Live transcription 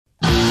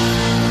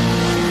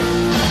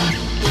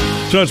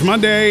So it's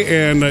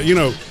Monday, and,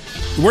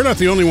 we're not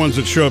the only ones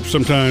that show up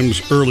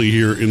sometimes early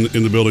here in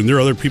the building. There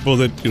are other people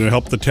that,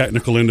 help the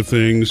technical end of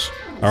things.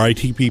 Our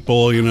IT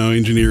people,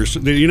 engineers.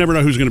 You never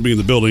know who's going to be in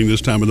the building this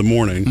time of the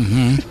morning.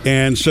 Mm-hmm.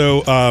 And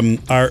so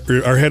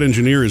our head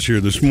engineer is here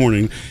this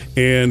morning,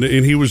 and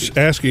he was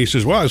asking, he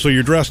says, wow, so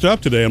you're dressed up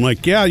today. I'm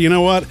like, yeah, you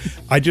know what?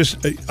 I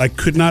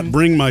could not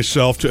bring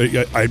myself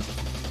to...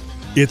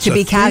 It's to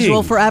be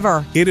casual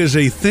forever. It is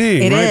a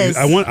thing. It right? is.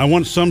 I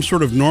want some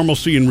sort of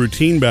normalcy and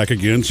routine back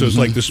again. So it's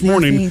like this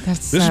morning,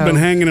 this has been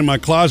hanging in my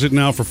closet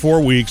now for 4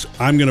 weeks.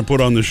 I'm going to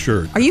put on this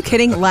shirt. Are you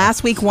kidding?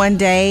 Last week, one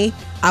day,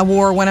 I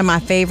wore one of my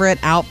favorite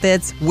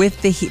outfits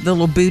with the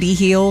little booty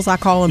heels. I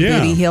call them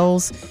booty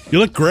heels. You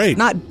look great.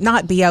 Not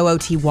BOOTY. I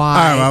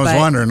was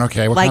wondering,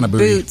 okay, what kind of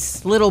booty?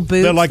 Boots, little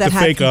boots. They're like the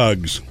fake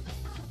Uggs.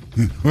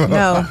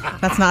 No,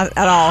 that's not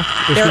at all.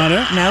 That's not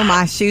it? No,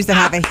 my shoes that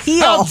have a heel.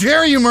 How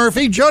dare you,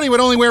 Murphy? Jody would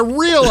only wear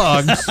real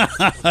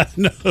Uggs.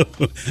 No.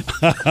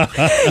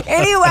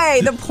 Anyway,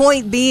 the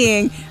point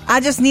being, I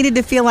just needed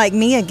to feel like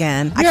me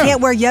again. I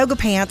can't wear yoga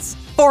pants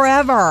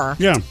forever.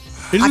 Yeah.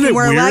 Isn't I can it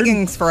wear weird?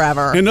 leggings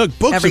forever. And look,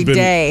 every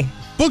day.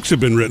 Books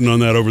have been written on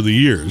that over the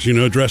years,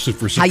 dressing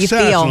for How you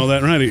success feel. and all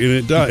that, right?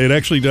 And it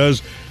actually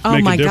does Oh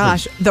make my a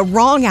difference. gosh, the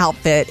wrong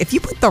outfit. If you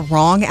put the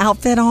wrong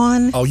outfit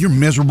on, Oh, you're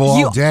miserable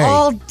all day.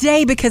 All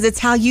day, because it's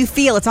how you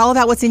feel. It's all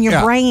about what's in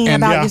your brain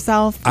about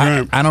yourself.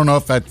 I don't know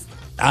if that.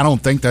 I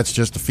don't think that's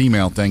just a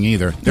female thing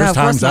either. There's of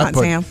course times not,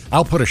 Sam.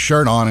 I'll put a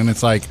shirt on and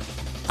it's like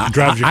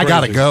drives you I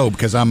gotta crazy. go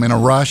because I'm in a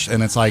rush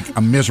and it's like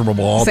I'm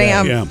miserable all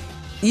Sam, day. Yeah.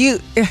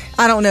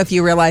 I don't know if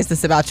you realize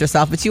this about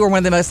yourself, but you are one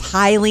of the most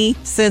highly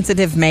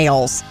sensitive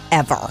males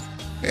ever.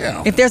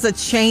 Yeah. If there's a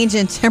change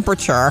in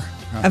temperature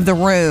of the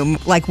room,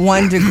 like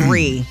 1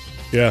 degree,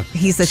 Yeah.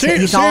 he's all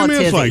Sam a is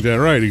tizzy. like that,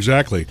 right?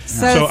 Exactly.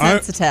 So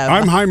sensitive.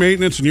 I'm high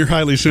maintenance and you're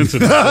highly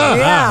sensitive.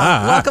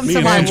 Yeah, welcome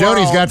to my And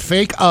Jody's world. got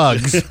fake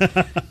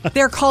Uggs.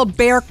 They're called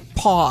bear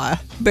paw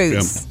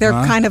boots. Yeah. They're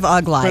kind of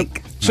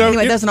Ugg-like. So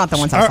anyway, those are not the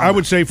ones I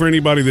would say for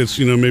anybody that's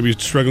maybe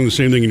struggling the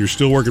same thing and you're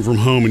still working from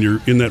home and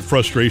you're in that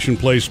frustration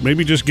place,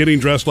 maybe just getting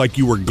dressed like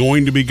you were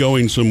going to be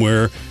going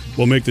somewhere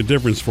will make the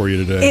difference for you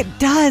today. It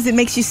does. It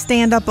makes you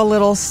stand up a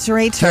little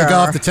straighter. Take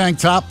off the tank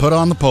top, put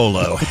on the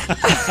polo.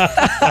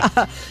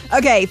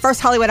 Okay, first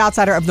Hollywood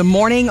Outsider of the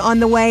morning on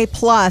the way,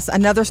 plus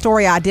another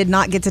story I did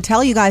not get to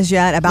tell you guys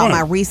yet about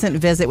my recent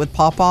visit with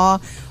Pawpaw.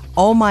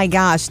 Oh my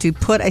gosh, to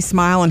put a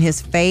smile on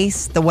his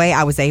face the way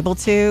I was able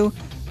to.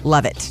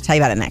 Love it. Tell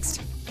you about it next.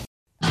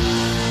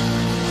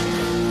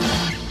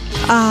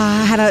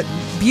 I had a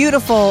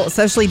beautiful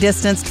socially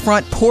distanced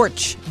front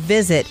porch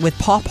visit with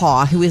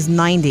Pawpaw, who is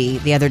 90,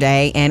 the other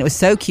day, and it was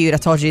so cute. I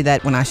told you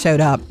that when I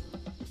showed up,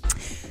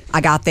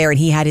 I got there and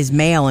he had his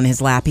mail in his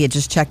lap. He had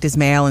just checked his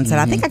mail and said,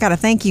 I think I got a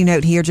thank you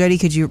note here. Jody,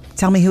 could you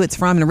tell me who it's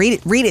from and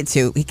read it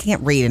to? He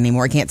can't read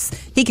anymore.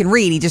 He can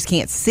read, he just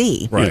can't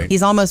see. Right.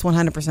 He's almost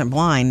 100%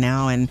 blind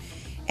now, and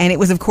it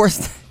was, of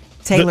course,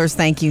 Taylor's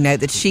thank you note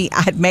that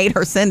I had made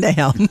her send to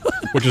him.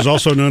 Which is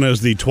also known as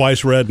the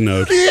twice read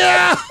note.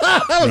 Yeah,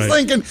 I was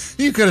thinking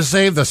you could have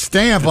saved the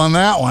stamp on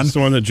that one. It's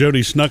the one that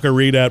Jody snuck a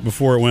read at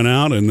before it went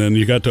out, and then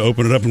you got to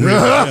open it up and read it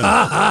again.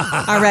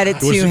 I read it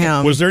to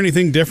him. Was there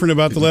anything different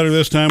about the letter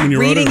this time when you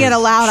Reading wrote it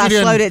aloud, I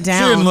slowed it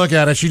down. She didn't look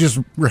at it. She just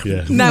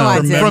No,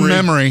 I did. From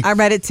memory. I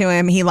read it to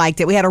him. He liked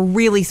it. We had a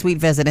really sweet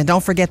visit. And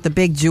don't forget the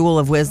big jewel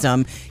of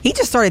wisdom. He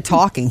just started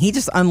talking. He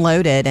just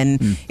unloaded.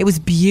 And it was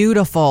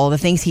beautiful, the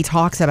things he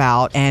talks about.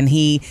 And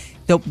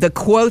the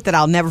quote that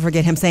I'll never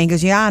forget him saying,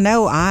 goes, yeah, I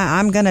know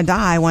I'm going to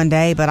die one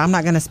day, but I'm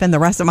not going to spend the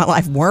rest of my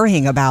life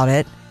worrying about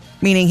it.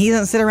 Meaning he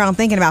doesn't sit around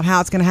thinking about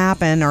how it's going to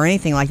happen or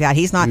anything like that.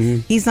 He's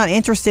not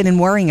interested in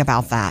worrying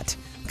about that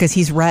because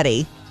he's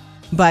ready.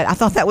 But I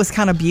thought that was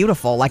kind of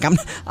beautiful. Like, I'm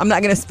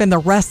not going to spend the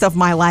rest of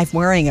my life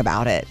worrying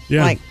about it.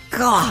 Yeah. Like,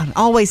 God,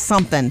 always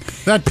something.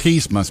 That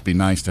peace must be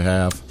nice to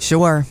have.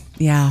 Sure.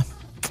 Yeah.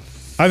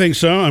 I think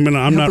so. I mean,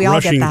 I'm not we all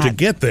get rushing that. to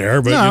get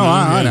there, but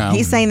I know.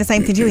 He's saying the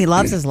same thing too. He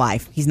loves his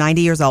life. He's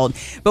 90 years old.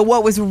 But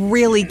what was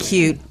really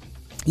cute,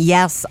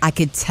 yes, I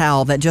could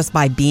tell that just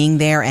by being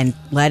there and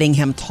letting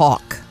him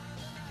talk,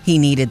 he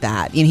needed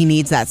that. He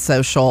needs that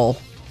social.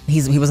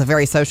 He was a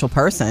very social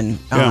person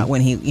when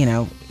he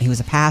was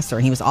a pastor.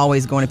 And he was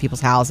always going to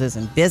people's houses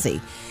and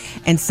busy.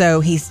 And so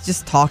he's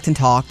just talked and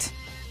talked.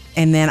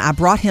 And then I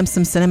brought him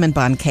some cinnamon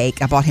bun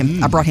cake. I brought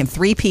him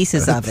 3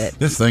 pieces of it.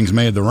 This thing's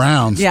made the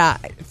rounds. Yeah,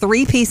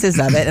 3 pieces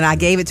of it, and I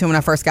gave it to him when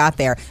I first got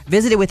there.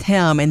 Visited with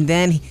him, and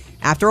then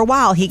after a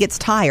while, he gets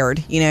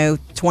tired,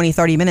 20,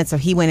 30 minutes, so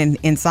he went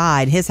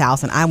inside his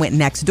house, and I went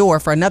next door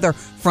for another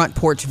front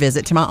porch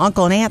visit to my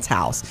uncle and aunt's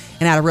house,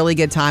 and had a really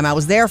good time. I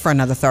was there for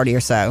another 30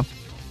 or so.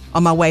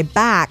 On my way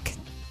back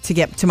to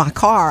get to my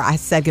car, I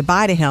said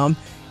goodbye to him,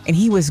 and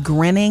he was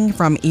grinning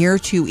from ear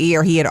to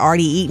ear. He had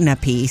already eaten a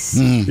piece.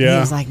 Yeah. He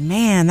was like,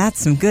 man, that's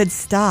some good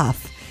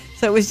stuff.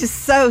 So it was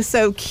just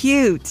so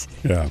cute.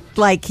 Yeah.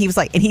 Like, he was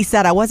like, and he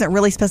said, I wasn't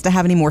really supposed to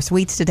have any more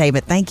sweets today,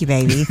 but thank you,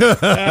 baby.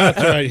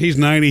 That's right. He's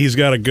 90. He's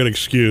got a good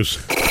excuse.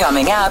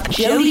 Coming up,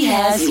 Jody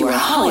has your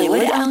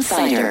Hollywood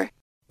Outsider.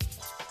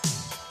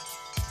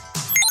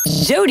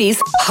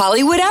 Jody's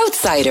Hollywood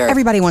Outsider.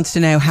 Everybody wants to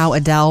know how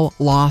Adele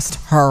lost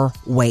her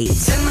weight.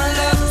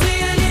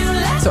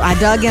 So I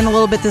dug in a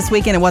little bit this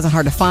weekend. It wasn't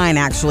hard to find,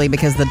 actually,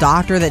 because the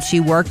doctor that she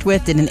worked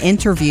with did an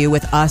interview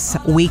with Us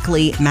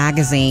Weekly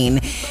magazine.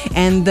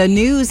 And the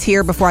news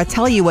here, before I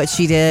tell you what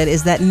she did,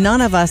 is that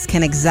none of us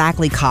can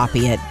exactly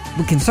copy it.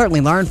 We can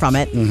certainly learn from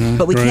it,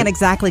 but we can't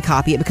exactly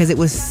copy it because it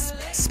was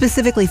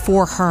specifically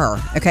for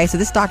her. Okay, so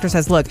this doctor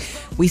says, look,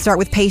 we start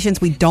with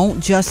patients. We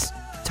don't just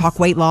talk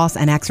weight loss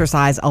and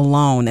exercise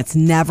alone. It's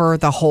never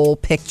the whole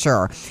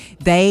picture.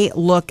 They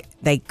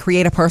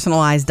create a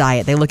personalized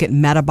diet. They look at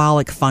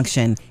metabolic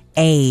function,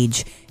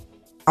 age.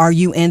 Are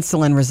you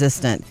insulin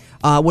resistant?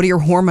 What are your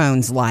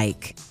hormones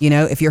like? You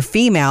know, if you're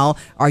female,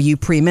 are you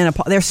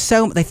premenopause? There's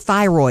the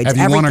thyroids. Have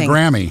you won a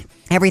Grammy?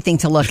 Everything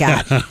to look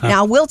at.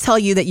 Now, I will tell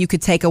you that you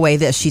could take away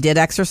this. She did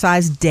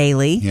exercise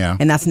daily,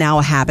 and that's now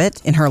a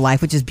habit in her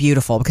life, which is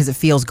beautiful because it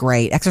feels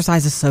great.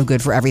 Exercise is so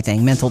good for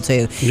everything, mental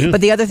too. Yeah.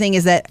 But the other thing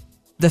is that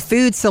the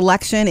food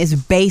selection is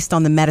based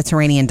on the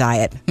Mediterranean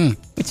diet,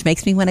 which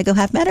makes me want to go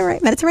have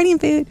Mediterranean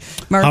food.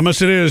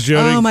 Hummus it is,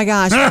 Jody. Oh, my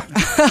gosh.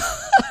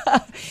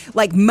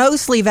 Like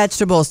mostly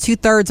vegetables,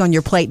 2/3 on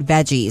your plate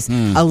veggies,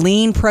 a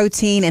lean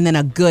protein, and then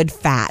a good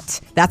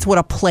fat. That's what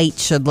a plate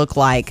should look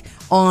like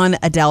on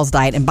Adele's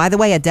diet. And by the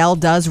way, Adele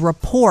does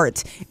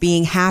report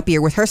being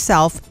happier with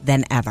herself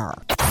than ever.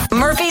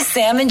 Murphy,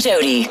 Sam, and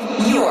Jody,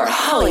 your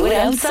Hollywood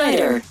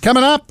Outsider.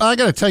 Coming up, I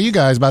got to tell you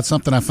guys about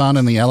something I found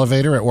in the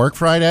elevator at work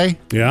Friday.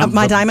 Yeah.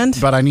 My diamond?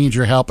 But I need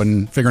your help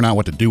in figuring out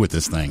what to do with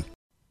this thing.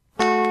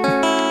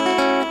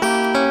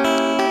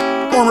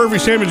 More Murphy,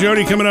 Sam, and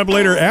Jody coming up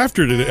later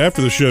after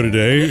the show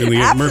today. In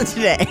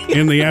the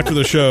in the After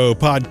the Show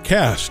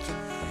podcast.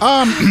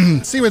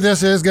 See what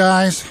this is,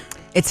 guys?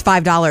 It's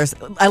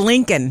 $5. A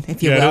Lincoln,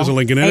 if you will. Yeah, it is a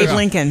Lincoln. Abe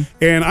Lincoln.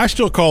 And I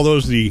still call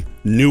those the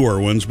newer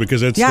ones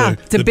because it's the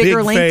bigger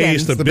big Lincoln.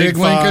 face, the big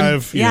Lincoln.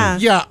 five. Yeah.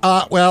 Yeah,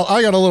 well,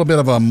 I got a little bit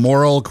of a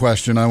moral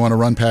question I want to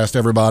run past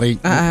everybody.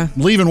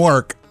 Leaving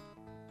work.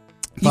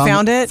 You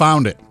found it?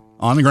 Found it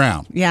on the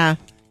ground. Yeah.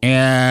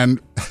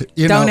 And,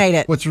 Donate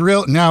it. What's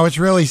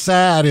really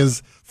sad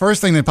is,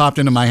 first thing that popped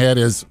into my head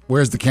is,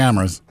 where's the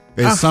cameras?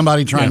 Is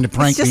somebody trying to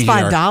prank me here? It's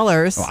just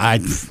 $5. Well,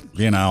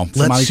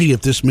 Let's see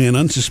if this man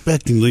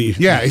unsuspectingly.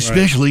 Yeah,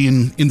 especially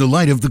in the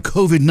light of the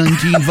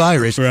COVID-19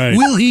 virus. Right.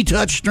 Will he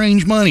touch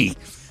strange money?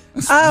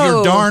 Oh.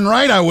 You're darn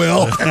right I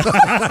will.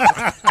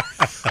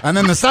 And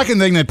then the second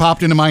thing that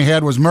popped into my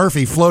head was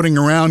Murphy floating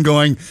around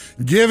going,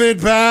 give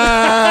it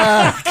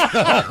back.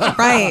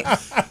 Right.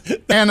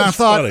 And I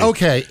thought, funny.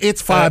 okay,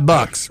 it's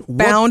 $5.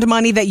 Found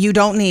money that you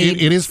don't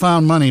need. It is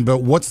found money, but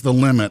what's the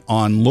limit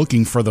on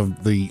looking for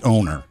the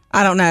owner?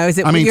 I don't know. Is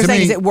it? You're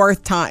saying, is it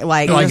worth time?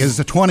 Like is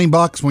it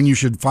 $20 when you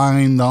should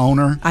find the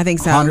owner? I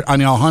think so.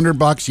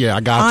 $100. Yeah, I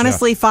got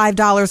Honestly,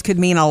 $5 could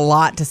mean a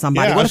lot to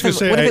somebody. Yeah, what if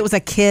it was a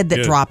kid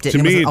that dropped it? To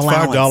and me, it was an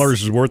it's allowance?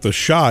 $5 is worth a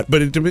shot.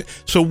 But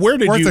so where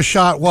did worth a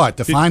shot? What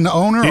to find the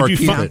owner or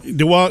keep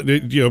it? Well,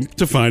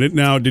 to find it.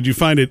 Now, did you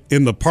find it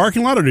in the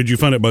parking lot or did you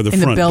find it by the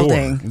front door? In the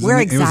building. Where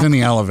exactly? It was in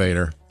the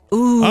elevator.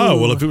 Ooh.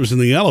 Oh well, if it was in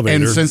the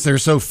elevator, and since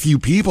there's so few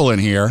people in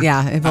here,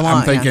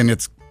 I'm thinking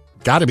it's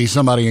got to be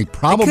somebody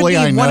probably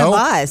I know. One of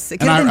us. It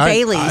could have been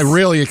Bailey's. I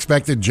really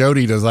expected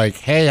Jody to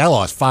hey, I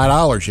lost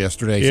 $5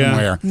 yesterday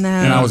somewhere, no.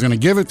 And I was going to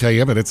give it to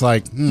you, but it's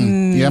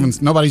you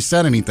haven't. Nobody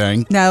said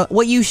anything. No,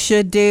 what you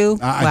should do,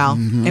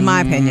 in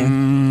my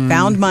opinion,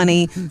 found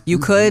money. You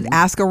could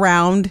ask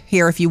around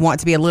here if you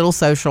want to be a little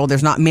social.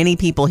 There's not many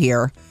people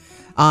here,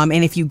 and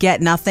if you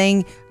get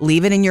nothing,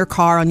 leave it in your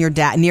car on your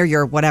near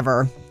your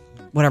whatever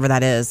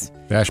that is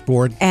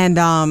dashboard and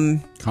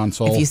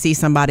console. If you see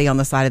somebody on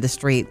the side of the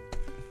street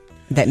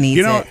that needs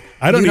it.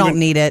 You don't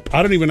need it.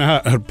 I don't even know how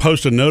to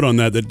post a note on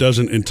that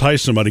doesn't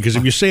entice somebody. Because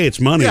if you say it's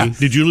money,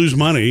 did you lose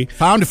money?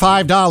 Found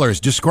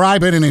 $5.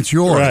 Describe it and it's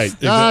yours. Right.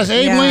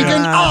 Abe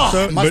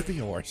Lincoln? Must be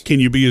yours.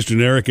 Can you be as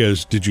generic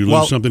as, did you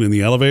lose something in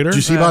the elevator? Did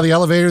you see by the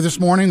elevator this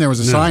morning? There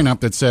was a sign up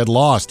that said,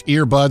 lost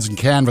earbuds and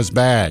canvas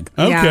bag.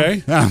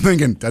 Okay. I'm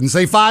thinking, doesn't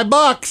say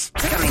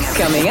 $5.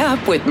 Coming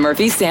up with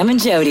Murphy, Sam, and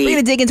Jody. We're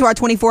going to dig into our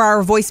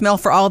 24-hour voicemail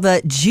for all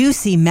the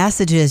juicy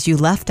messages you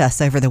left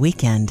us over the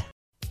weekend.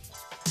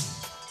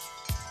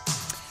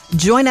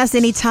 Join us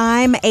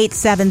anytime,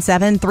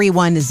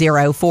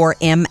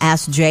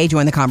 877-310-4MSJ.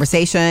 Join the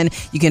conversation.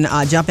 You can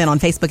jump in on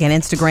Facebook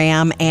and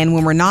Instagram. And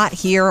when we're not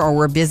here or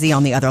we're busy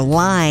on the other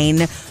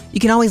line,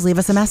 you can always leave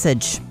us a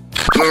message.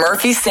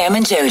 Murphy, Sam,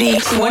 and Jody,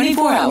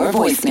 24-hour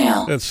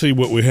voicemail. Let's see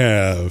what we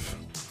have.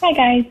 Hi,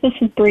 guys. This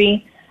is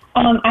Bree.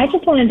 I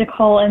just wanted to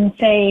call and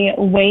say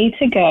way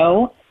to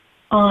go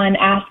on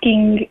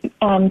asking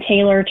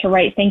Taylor to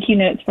write thank you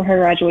notes for her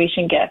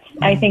graduation gifts.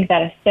 I think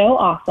that is so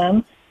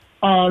awesome.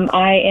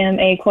 I am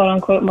a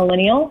quote-unquote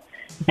millennial,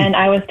 and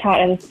I was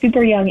taught at a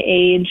super young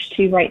age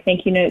to write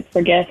thank you notes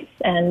for gifts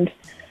and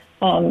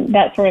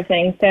that sort of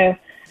thing. So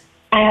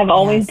I have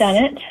always Yes. done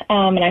it,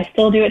 and I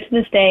still do it to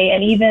this day.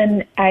 And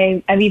even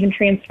I've even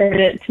transferred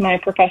it to my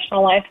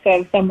professional life.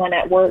 So if someone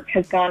at work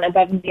has gone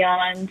above and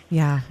beyond,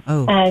 Yeah.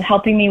 Oh.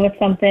 helping me with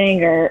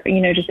something, or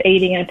just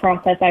aiding in a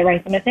process, I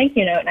write them a thank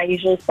you note, and I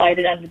usually slide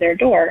it under their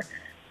door.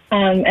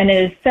 And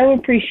it is so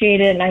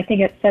appreciated, and I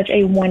think it's such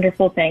a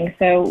wonderful thing.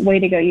 So way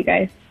to go, you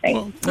guys.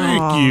 Thanks.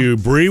 Thank you,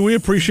 Bree. We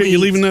appreciate you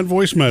leaving that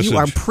voice message. You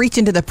are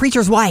preaching to the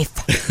preacher's wife.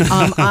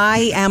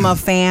 I am a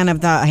fan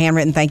of the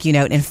handwritten thank you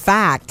note. In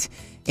fact,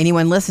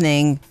 anyone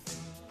listening,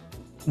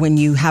 when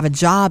you have a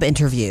job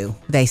interview,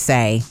 they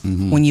say,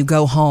 when you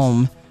go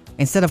home,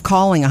 instead of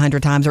calling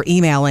 100 times or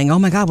emailing, oh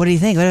my God, what do you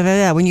think?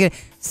 When you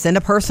send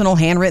a personal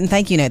handwritten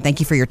thank you note. Thank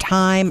you for your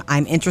time.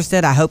 I'm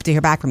interested. I hope to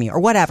hear back from you, or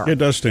whatever. It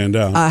does stand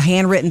out. A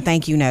handwritten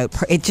thank you note.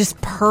 It just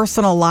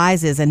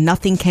personalizes, and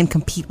nothing can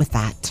compete with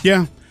that.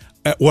 Yeah.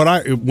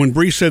 When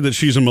Bree said that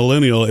she's a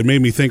millennial, it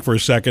made me think for a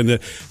second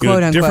that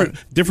Quote, unquote.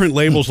 different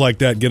labels like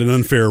that get an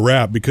unfair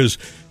rap because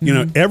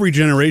every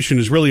generation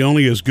is really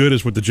only as good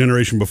as what the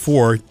generation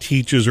before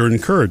teaches or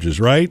encourages,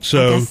 right?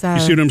 So, guess so. you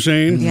see what I'm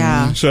saying?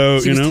 Yeah. So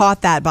she was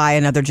taught that by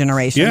another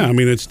generation. Yeah, I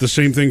mean it's the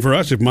same thing for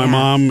us. If my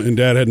mom and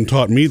dad hadn't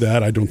taught me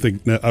that, I don't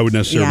think I would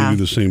necessarily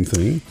do the same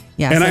thing.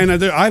 Yeah, and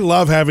I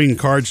love having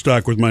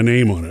cardstock with my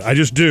name on it. I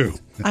just do.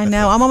 I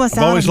know. I'm almost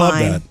I've out always of loved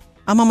mine. that.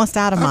 I'm almost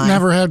out of I've mine.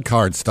 never had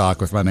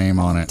cardstock with my name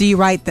on it. Do you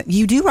write?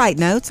 You do write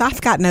notes. I've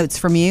got notes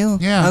from you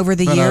over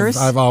the but years.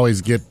 I've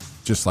always get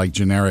just like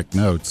generic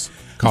notes.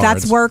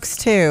 Cards. That works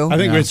too. I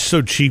think it's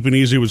so cheap and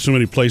easy with so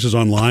many places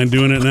online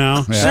doing it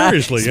now.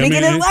 Seriously.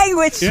 Speaking in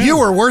language. You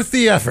were worth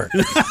the effort.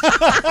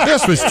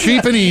 This was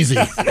cheap and easy.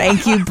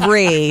 Thank you,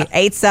 Bree.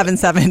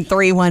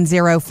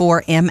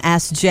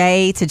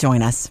 877-3104-MSJ to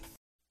join us.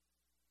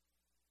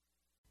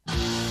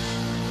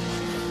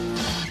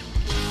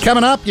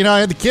 Coming up, I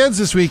had the kids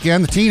this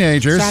weekend, the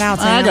teenagers. Shout out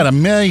to I them. got a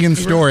million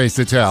stories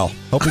to tell.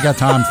 Hope we got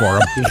time for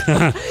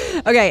them.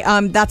 Okay,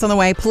 that's on the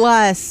way.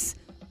 Plus,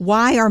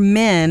 why are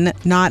men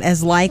not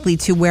as likely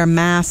to wear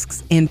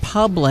masks in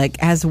public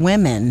as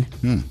women?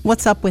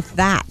 What's up with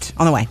that?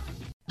 On the way.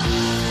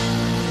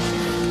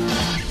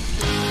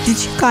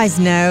 Did you guys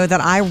know that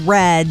I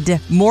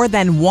read more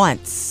than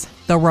once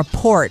the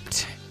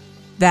report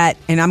that,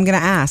 and I'm going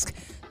to ask,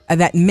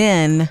 that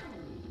men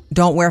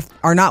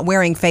are not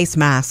wearing face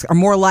masks, are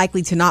more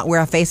likely to not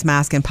wear a face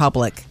mask in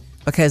public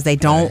because they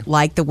don't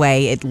like the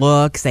way it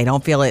looks. They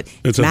don't feel it's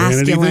a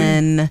vanity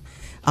masculine.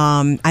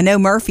 I know,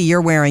 Murphy,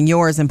 you're wearing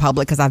yours in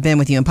public because I've been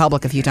with you in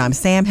public a few times.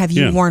 Sam, have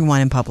you worn one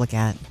in public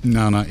yet?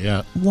 No, not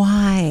yet.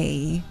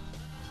 Why?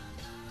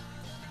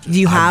 Do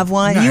you have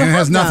one? No, You it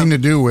has have nothing to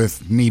do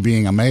with me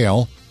being a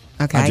male.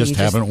 Okay, I just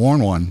haven't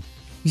worn one.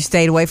 You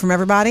stayed away from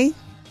everybody?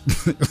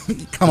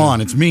 Come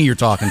on, it's me you're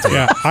talking to.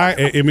 Yeah,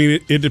 I mean,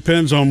 it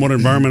depends on what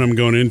environment I'm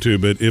going into,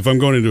 but if I'm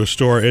going into a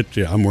store,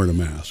 I'm wearing a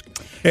mask.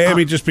 I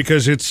mean, just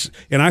because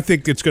and I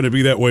think it's going to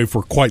be that way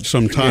for quite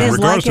some time. It is,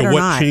 Regardless like it of or what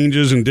not.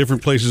 changes in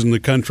different places in the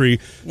country,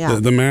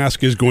 the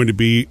mask is going to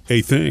be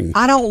a thing.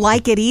 I don't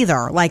like it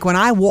either. Like when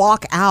I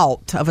walk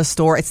out of a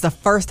store, it's the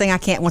first thing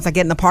once I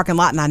get in the parking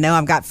lot and I know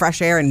I've got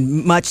fresh air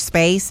and much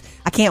space,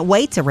 I can't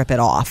wait to rip it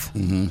off.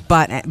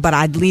 But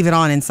I'd leave it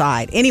on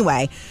inside.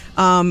 Anyway,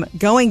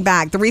 going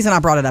back, the reason I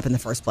brought it up in the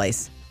first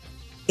place,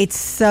 it's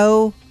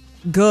so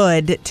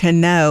good to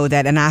know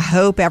that, and I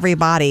hope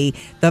everybody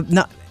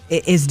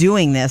is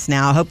doing this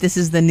now. I hope this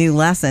is the new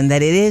lesson,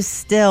 that it is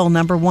still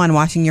number one.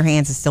 Washing your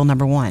hands is still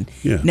number one.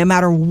 Yeah. No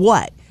matter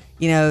what.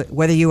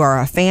 Whether you are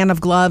a fan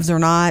of gloves or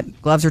not,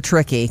 gloves are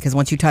tricky because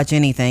once you touch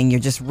anything, you're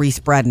just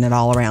re-spreading it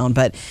all around.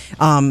 But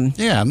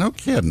Yeah, no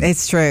kidding.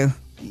 it's true.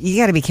 You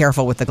got to be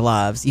careful with the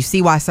gloves. You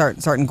see why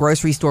certain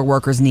grocery store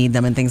workers need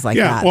them and things like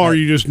that. Well, but-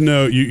 you just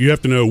know you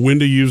have to know when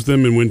to use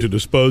them and when to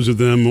dispose of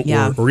them,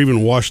 Yeah. or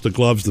even wash the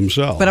gloves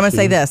themselves. But I'm going to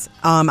say this.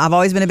 I've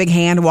always been a big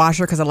hand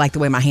washer because I like the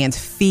way my hands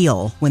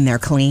feel when they're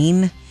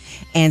clean.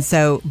 And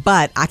so,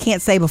 but I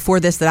can't say before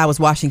this that I was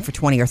washing for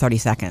 20 or 30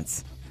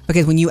 seconds.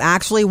 Because when you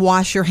actually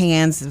wash your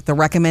hands at the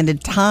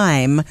recommended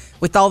time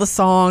with all the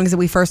songs that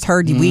we first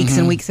heard weeks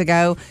and weeks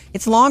ago,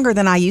 it's longer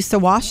than I used to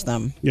wash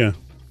them. Yeah.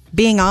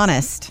 Being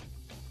honest.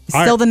 It's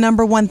still the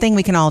number one thing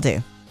we can all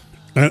do.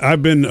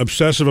 I've been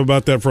obsessive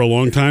about that for a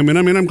long time, and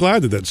I mean, I'm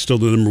glad that that's still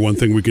the number one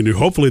thing we can do.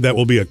 Hopefully, that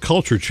will be a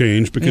culture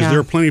change because there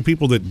are plenty of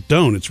people that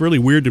don't. It's really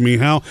weird to me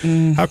how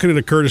can it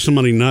occur to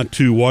somebody not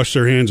to wash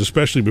their hands,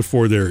 especially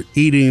before they're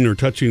eating or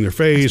touching their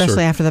face,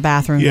 Especially after the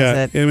bathroom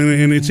visit. I mean,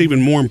 and it's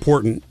even more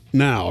important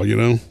now.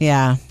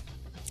 Yeah.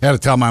 I had to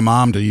tell my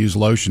mom to use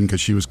lotion because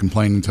she was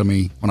complaining to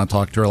me when I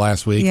talked to her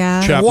last week.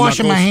 Yeah. Chapped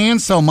Washing my knuckles.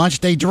 hands so much,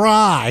 they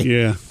dry.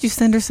 Yeah. You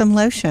send her some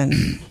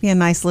lotion. Be a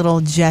nice little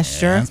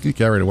gesture. Let's get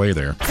carried away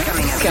there.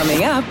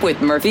 Coming up with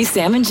Murphy,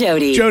 Sam, and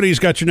Jody. Jody's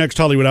got your next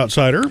Hollywood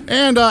Outsider.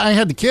 And I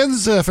had the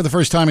kids for the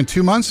first time in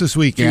 2 months this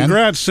weekend.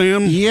 Congrats,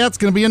 Sam. Yeah, it's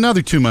going to be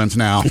another 2 months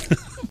now.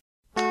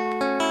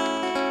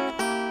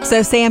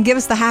 So, Sam, give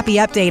us the happy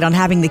update on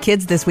having the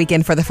kids this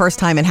weekend for the first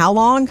time in how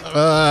long?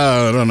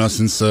 I don't know,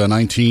 since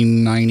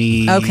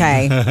 1990.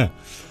 Okay.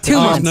 2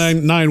 months.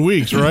 9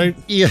 weeks, right?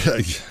 Yeah,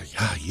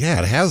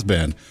 it has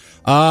been.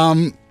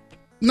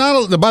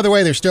 By the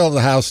way, they're still at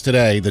the house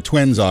today. The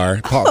twins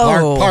are.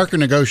 Parker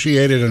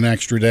negotiated an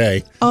extra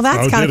day. Oh,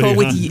 that's kind of cool.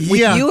 With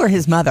you or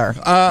his mother?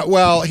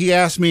 Well, he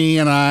asked me,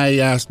 and I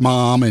asked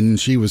Mom, and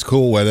she was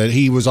cool with it.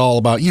 He was all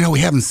about, we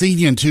haven't seen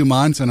you in 2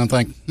 months, and I'm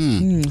like,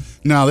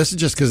 no, this is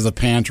just because of the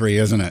pantry,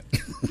 isn't it?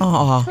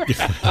 Oh,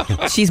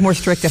 she's more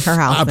strict at her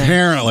house.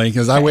 Apparently,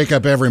 because I wake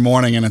up every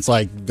morning, and it's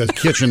like the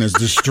kitchen is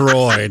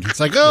destroyed.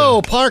 It's like,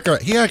 Parker.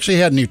 He actually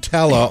had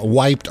Nutella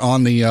wiped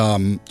on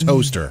the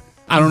toaster.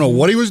 I don't know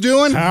what he was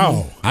doing.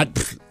 How?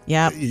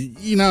 Yep.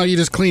 You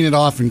just clean it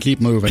off and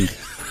keep moving.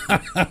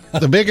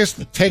 The biggest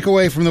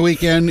takeaway from the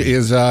weekend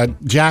is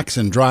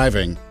Jackson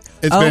driving.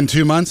 It's been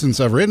 2 months since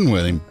I've ridden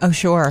with him. Oh,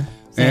 sure.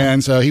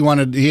 And so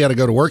he had to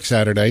go to work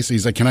Saturday. So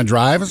he's like, "Can I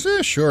drive?" I said,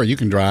 "Yeah, sure, you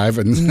can drive."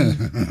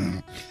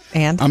 And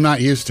I'm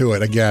not used to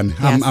it again.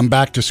 Yes. I'm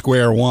back to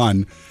square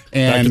one.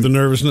 And back to the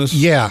nervousness?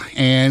 Yeah.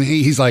 And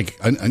he's like,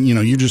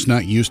 "You're just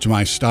not used to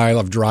my style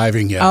of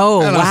driving yet."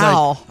 Oh, and wow.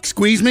 I was like,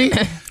 "Excuse me?"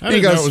 I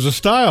didn't know it was a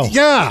style.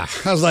 Yeah.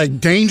 I was like,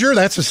 "Danger?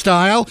 That's a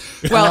style?"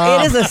 Well,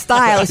 it is a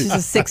style. It's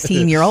just a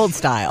 16-year-old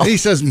style. He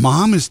says,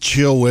 "Mom is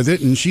chill with it,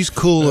 and she's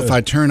cool if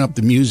I turn up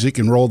the music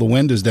and roll the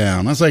windows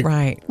down." I was like,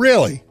 right.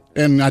 Really?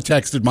 And I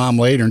texted Mom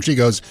later, and she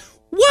goes,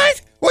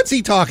 "What? What's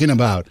he talking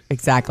about?"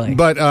 Exactly.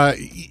 But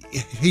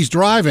he's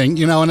driving,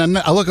 and then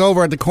I look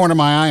over at the corner of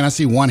my eye, and I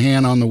see one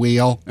hand on the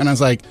wheel. And I was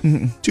like,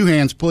 2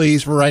 hands,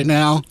 please, for right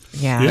now.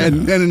 Yeah.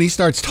 And then he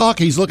starts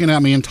talking. He's looking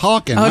at me and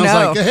talking. Oh, I was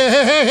no. like,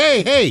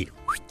 hey,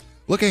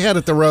 look ahead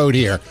at the road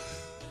here.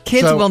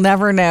 Kids will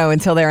never know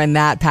until they're in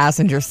that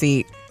passenger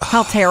seat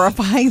how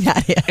terrifying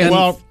that is.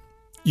 Well,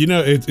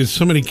 it's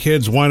so many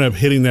kids wind up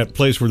hitting that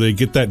place where they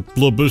get that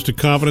little boost of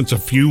confidence a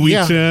few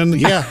weeks in.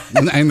 Yeah,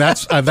 and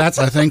that's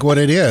I think what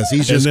it is.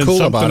 He's just and then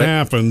cool about it. Something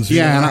happens.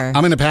 Yeah, and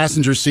I'm in the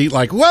passenger seat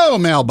like, whoa,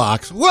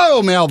 mailbox. Ooh.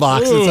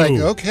 It's like,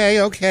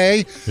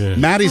 okay. Yeah.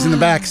 Maddie's in the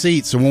back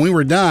seat. So when we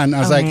were done, I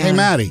was like, "Hey,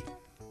 Maddie,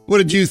 what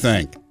did you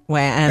think?"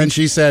 And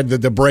she said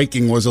that the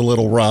braking was a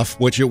little rough,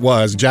 which it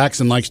was.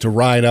 Jackson likes to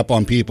ride up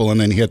on people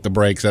and then hit the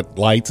brakes at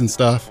lights and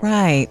stuff.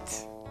 Right.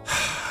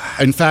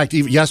 In fact,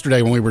 even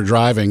yesterday when we were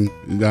driving,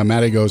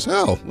 Maddie goes,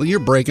 "Oh, well, you're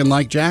braking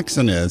like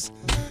Jackson is."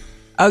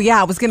 Oh,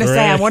 yeah. I was going to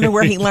say, I wonder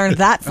where he learned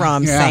that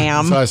from,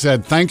 Sam. So I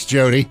said, "Thanks,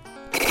 Jody."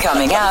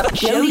 Coming up,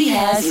 Jody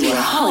has your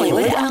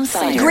Hollywood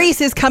Outsider.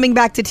 Grease is coming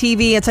back to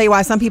TV. I'll tell you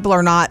why some people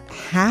are not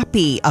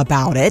happy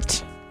about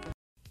it.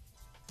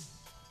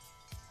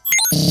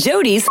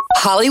 Jody's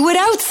Hollywood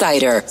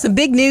Outsider. Some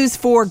big news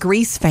for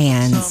Grease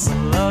fans.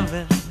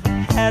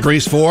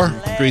 Grease 4?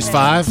 Grease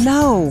 5?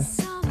 No,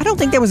 I don't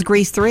think there was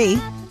Grease 3.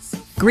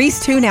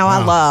 Grease 2 now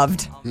I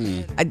loved.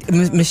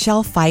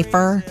 Michelle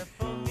Pfeiffer.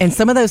 And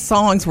some of those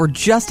songs were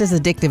just as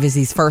addictive as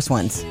these first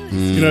ones.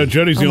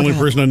 Jody's the only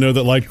person I know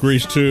that liked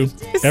Grease 2.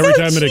 Every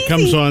time that it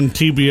comes on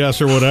TBS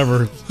or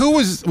whatever. Who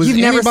was You've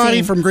never anybody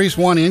seen- from Grease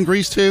 1 in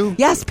Grease 2?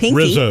 Yes, Pinky.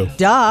 Rizzo.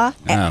 Duh.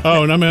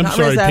 Oh, no, I'm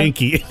sorry, Rizzo.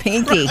 Pinky.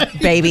 Pinky,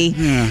 baby.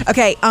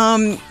 Okay,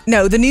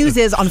 no, the news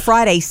is on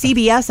Friday,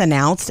 CBS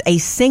announced a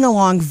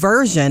sing-along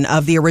version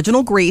of the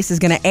original Grease is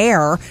going to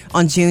air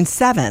on June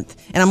 7th.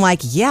 And I'm like,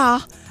 yeah.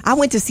 I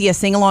went to see a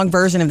sing-along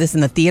version of this in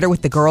the theater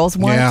with the girls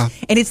once. Yeah.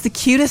 And it's the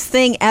cutest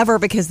thing ever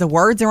because the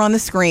words are on the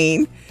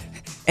screen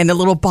and the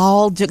little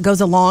ball goes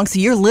along. So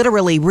you're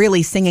literally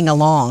really singing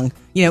along,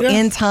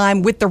 in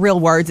time with the real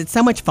words. It's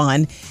so much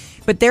fun.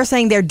 But they're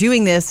saying they're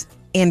doing this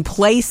in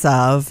place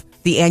of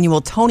the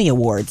annual Tony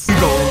Awards.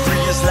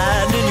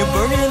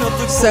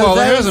 So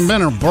there hasn't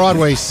been a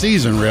Broadway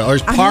season, really.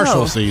 There's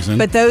partial season.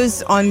 But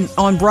those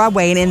on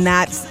Broadway and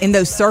in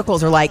those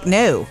circles are like,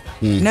 no,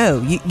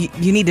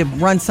 you need to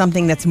run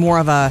something that's more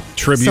of a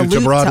tribute salute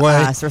to Broadway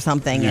us or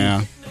something.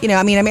 Yeah.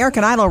 And,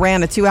 American Idol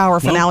ran a 2-hour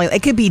finale.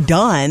 It could be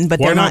done, but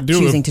they're not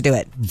choosing to do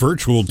it.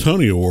 Virtual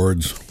Tony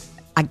Awards.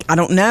 I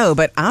don't know,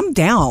 but I'm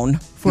down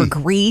for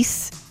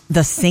Grease,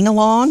 the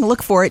sing-along.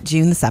 Look for it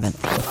June the 7th.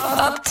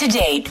 Up to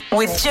date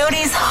with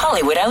Jody's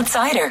Hollywood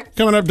Outsider.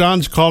 Coming up,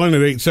 Don's calling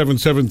at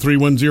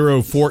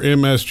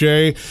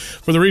 877-310-4MSJ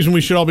for the reason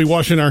we should all be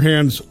washing our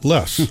hands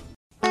less.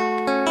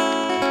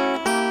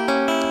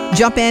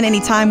 Jump in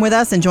anytime with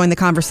us and join the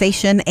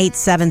conversation.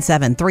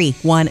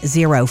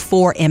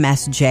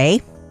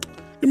 877-310-4MSJ.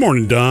 Good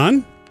morning,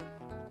 Don.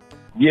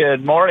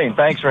 Good morning.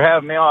 Thanks for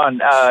having me on.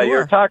 Sure.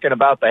 You're talking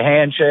about the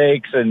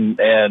handshakes and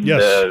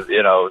Yes.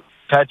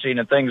 touching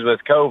and things with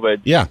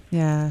COVID. Yeah.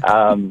 Yeah.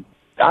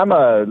 I'm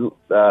a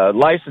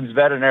licensed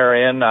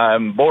veterinarian.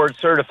 I'm board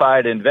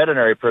certified in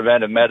veterinary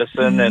preventive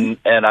medicine,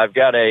 and I've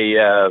got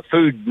a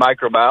food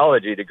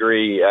microbiology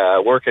degree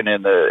working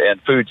in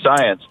food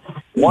science.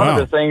 One of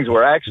the things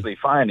we're actually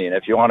finding,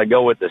 if you want to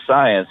go with the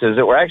science, is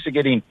that we're actually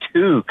getting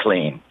too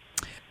clean.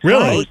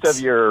 Really? Most of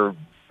your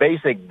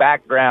basic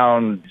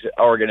background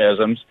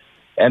organisms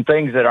and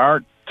things that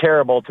aren't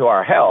terrible to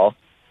our health,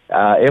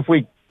 if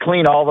we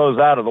clean all those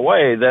out of the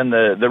way, then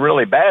the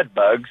really bad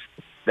bugs,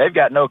 they've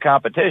got no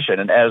competition.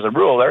 And as a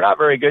rule, they're not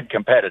very good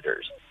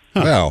competitors.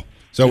 Well,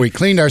 so we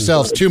cleaned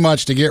ourselves too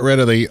much to get rid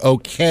of the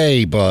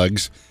okay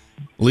bugs,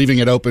 leaving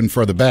it open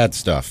for the bad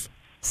stuff.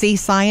 See,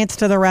 science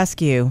to the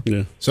rescue.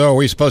 Yeah. So are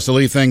we supposed to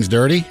leave things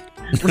dirty?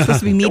 We're supposed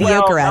to be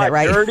mediocre at it,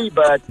 right? Not dirty,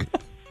 but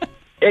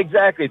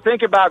exactly.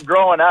 Think about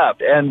growing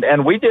up,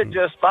 and we did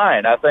just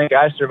fine. I think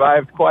I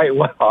survived quite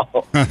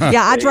well.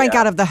 Yeah, I drank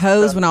out of the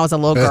hose when I was a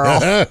little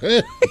girl.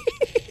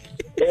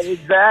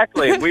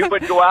 Exactly. We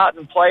would go out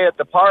and play at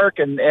the park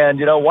and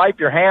wipe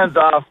your hands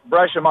off,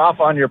 brush them off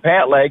on your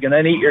pant leg, and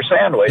then eat your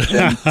sandwich.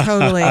 And,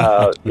 Totally.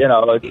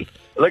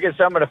 look at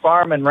some of the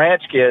farm and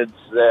ranch kids.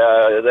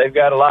 They've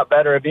got a lot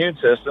better immune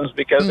systems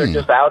because they're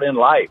just out in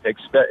life,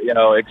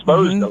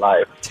 exposed to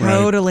life.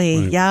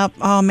 Totally. Right. Yep.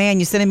 Oh, man,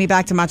 you're sending me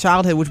back to my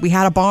childhood, which we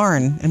had a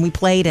barn, and we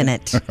played in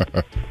it.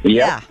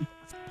 Yeah.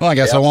 Well, I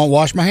guess I won't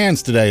wash my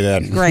hands today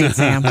then. Great,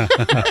 Sam.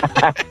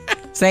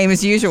 Same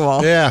as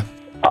usual. Yeah.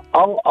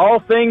 All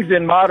things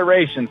in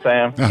moderation,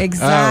 Sam.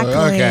 Exactly.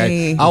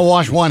 Okay. I'll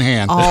wash one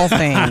hand. All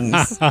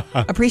things.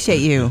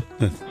 Appreciate you.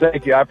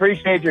 Thank you. I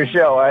appreciate your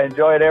show. I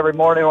enjoy it every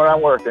morning when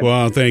I'm working.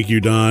 Well, thank you,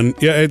 Don.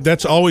 Yeah,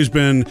 that's always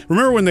been.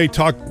 Remember when they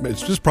talked?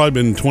 It's just probably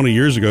been 20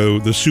 years ago.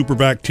 The super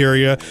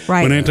bacteria,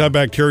 right? When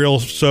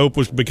antibacterial soap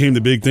became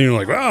the big thing.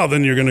 Like, wow,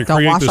 then you're going to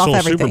create this whole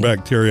super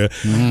bacteria.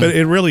 But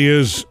it really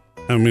is.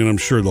 I mean, I'm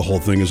sure the whole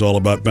thing is all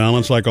about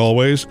balance, like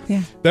always.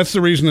 Yeah. That's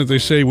the reason that they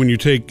say when you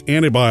take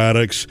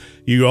antibiotics,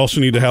 you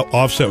also need to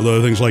offset with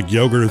other things like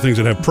yogurt or things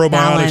that have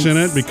probiotics in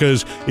it,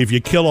 because if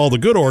you kill all the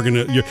good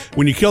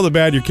when you kill the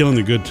bad, you're killing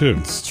the good too.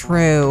 It's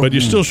true. But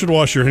you still should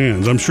wash your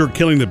hands. I'm sure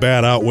killing the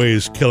bad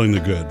outweighs killing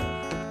the good.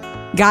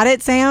 Got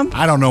it, Sam?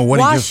 I don't know what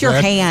he just Wash your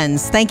said.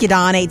 hands. Thank you,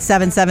 Don.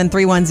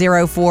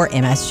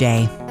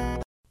 877-310-4MSJ.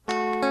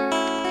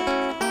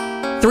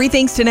 3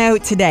 things to know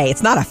today.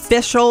 It's not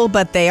official,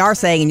 but they are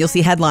saying, and you'll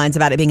see headlines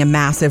about it being a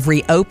massive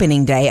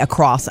reopening day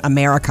across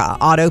America.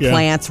 Auto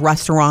plants,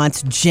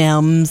 restaurants,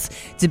 gyms.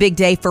 It's a big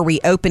day for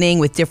reopening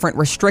with different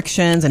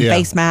restrictions and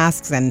face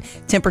masks and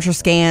temperature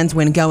scans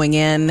when going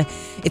in.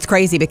 It's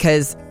crazy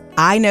because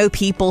I know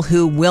people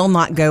who will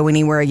not go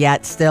anywhere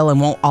yet still and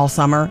won't all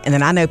summer. And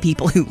then I know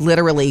people who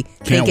literally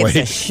think it's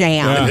a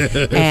sham. It's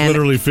and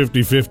literally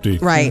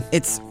 50-50. Right.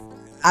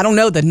 I don't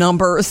know the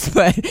numbers,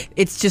 but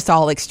it's just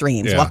all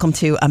extremes. Yeah. Welcome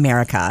to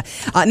America.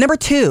 Number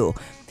 2,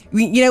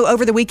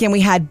 over the weekend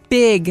we had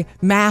big,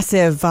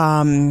 massive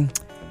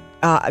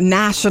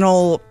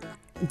national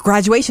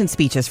graduation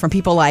speeches from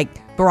people like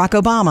Barack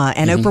Obama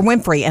and Oprah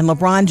Winfrey and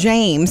LeBron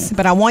James.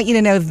 But I want you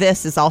to know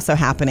this is also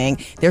happening.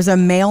 There's a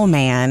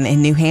mailman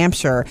in New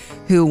Hampshire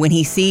who, when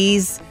he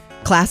sees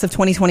Class of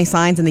 2020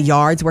 signs in the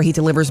yards where he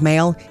delivers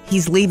mail,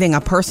 he's leaving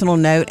a personal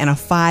note and a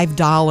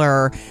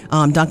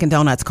 $5 Dunkin'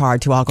 Donuts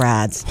card to all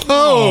grads.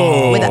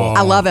 Oh!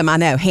 I love him, I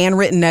know.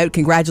 Handwritten note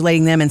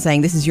congratulating them and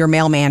saying, this is your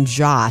mailman,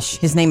 Josh.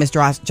 His name is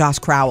Josh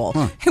Crowell.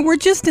 And we're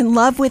just in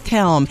love with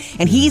him.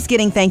 And he's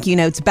getting thank you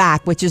notes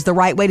back, which is the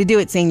right way to do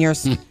it,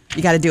 seniors. You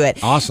got to do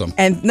it. Awesome.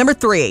 And number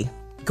 3,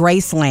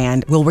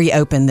 Graceland will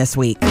reopen this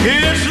week.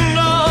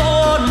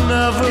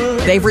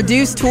 They've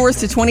reduced tours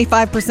to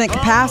 25%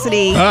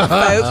 capacity,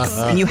 folks,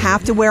 and you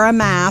have to wear a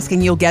mask,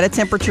 and you'll get a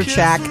temperature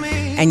check,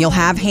 and you'll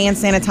have hand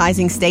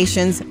sanitizing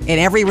stations in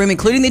every room,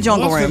 including the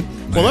jungle room.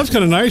 Well, that's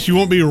kind of nice. You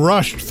won't be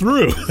rushed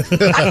through.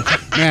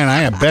 Man,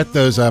 I bet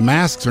those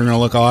masks are going to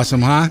look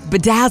awesome, huh?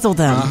 Bedazzle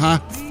them. Uh-huh.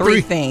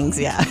 3 things,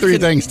 yeah. 3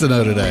 things to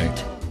know today.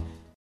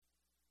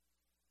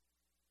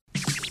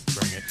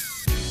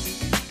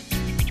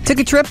 Took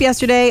a trip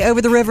yesterday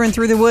over the river and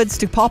through the woods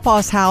to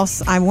Pawpaw's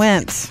house. I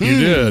went. You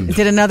did.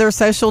 Did another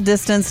social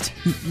distanced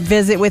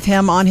visit with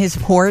him on his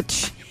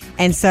porch.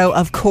 And so,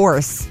 of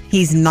course,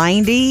 he's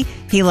 90.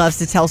 He loves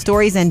to tell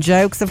stories and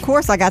jokes. Of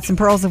course, I got some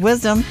pearls of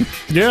wisdom.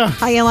 Yeah.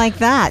 How you like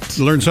that?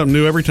 You learn something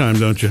new every time,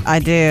 don't you? I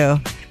do.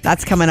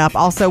 That's coming up.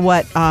 Also,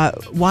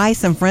 why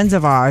some friends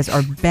of ours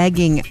are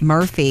begging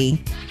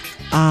Murphy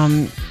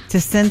to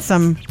send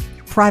some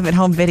private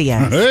home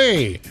videos.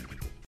 Hey!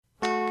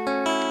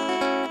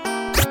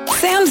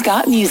 Sam's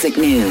got music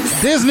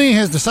news. Disney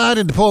has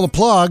decided to pull the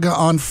plug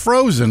on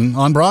Frozen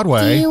on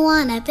Broadway. Do you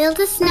want to build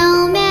a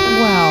snowman?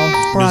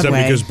 Well, Broadway. Is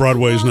that because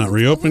Broadway's not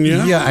reopened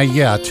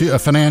yet?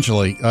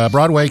 Financially.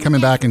 Broadway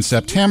coming back in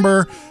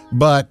September,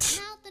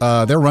 but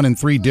they're running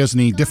 3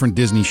 different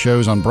Disney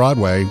shows on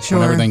Broadway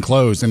when everything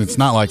closed, and it's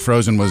not like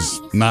Frozen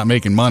was not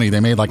making money. They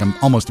made like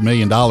almost $1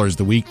 million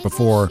the week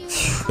before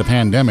the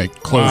pandemic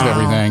closed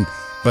everything.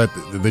 But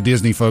the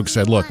Disney folks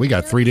said, look, we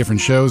got 3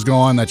 different shows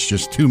going. That's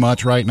just too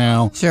much right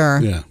now.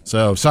 Sure. Yeah.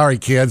 So, sorry,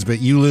 kids,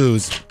 but you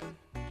lose.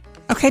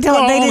 Okay,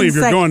 Well, they only didn't if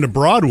you're say. going to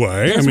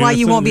Broadway. That's why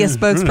you won't be a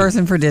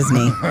spokesperson for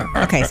Disney.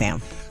 Okay,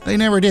 Sam. They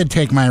never did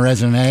take my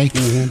resume.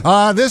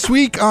 This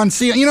week on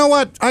you know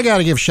what? I got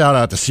to give shout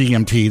out to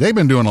CMT. They've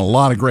been doing a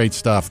lot of great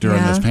stuff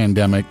during this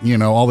pandemic. You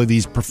know, all of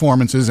these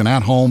performances and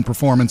at-home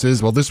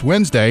performances. Well, this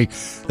Wednesday,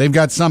 they've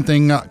got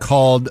something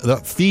called the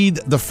Feed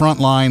the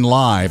Frontline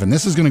Live, and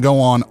this is going to go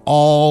on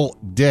all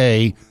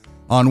day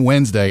on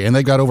Wednesday, and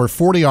they've got over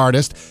 40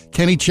 artists: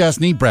 Kenny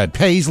Chesney, Brad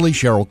Paisley,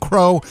 Sheryl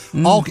Crow,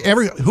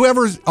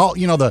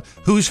 the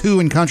who's who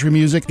in country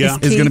music is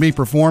going to be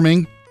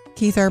performing.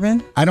 Keith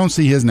Urban. I don't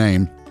see his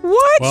name.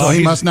 What? So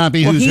he must not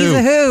be who's he's who.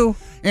 a who.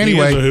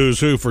 Anyway, he is a who's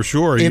who for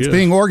sure. It's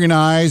being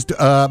organized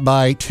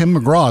by Tim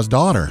McGraw's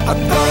daughter.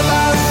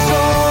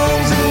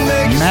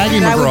 Maggie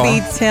that McGraw.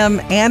 Would be Tim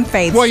and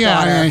Faith's Well,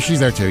 yeah, daughter. she's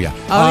there too, yeah.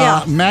 Oh,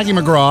 yeah. Maggie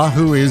McGraw,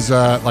 who is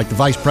like the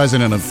vice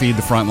president of Feed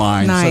the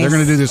Frontline. Nice. So they're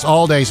going to do this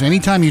all day. So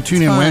anytime you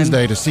tune in fun.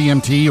 Wednesday to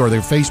CMT or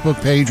their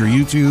Facebook page or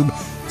YouTube,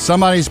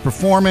 somebody's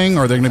performing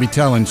or they're going to be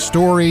telling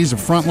stories of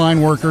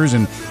frontline workers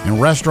and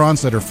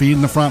restaurants that are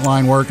feeding the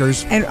frontline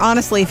workers. And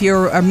honestly, if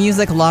you're a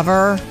music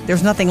lover,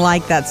 there's nothing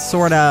like that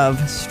sort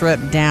of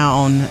stripped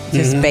down,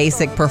 just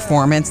basic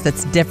performance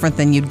that's different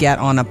than you'd get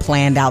on a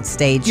planned out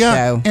stage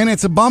show. And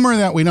it's a bummer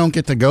that we don't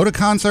get to go to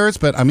concerts,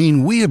 but I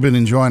mean, we have been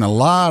enjoying a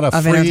lot of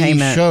free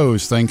entertainment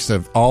shows thanks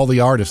to all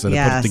the artists that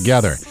have put it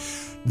together.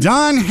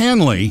 Don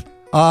Henley,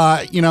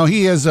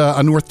 he is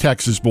a North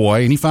Texas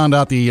boy, and he found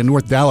out the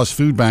North Dallas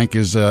Food Bank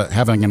is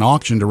having an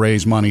auction to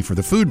raise money for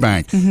the food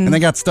bank. And they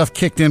got stuff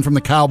kicked in from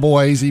the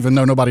Cowboys, even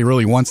though nobody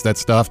really wants that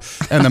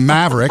stuff, and the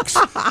Mavericks.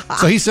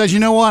 So he says, you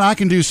know what, I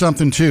can do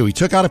something too. He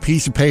took out a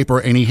piece of paper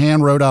and he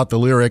hand wrote out the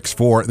lyrics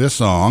for this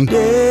song.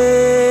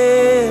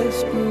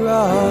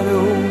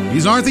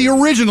 These aren't the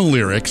original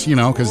lyrics,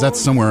 because that's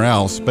somewhere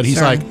else. But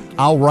he's like,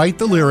 I'll write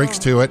the lyrics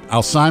to it,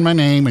 I'll sign my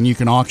name, and you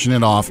can auction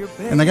it off.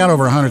 And they got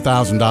over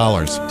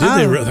 $100,000. Did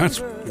they really? That's,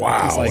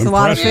 wow. It's a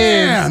lot of food.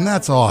 Yeah, and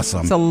that's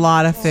awesome. It's a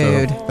lot of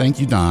food. So, thank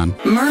you, Don.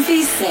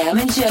 Murphy, Sam,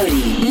 and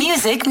Jody.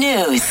 Music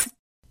news.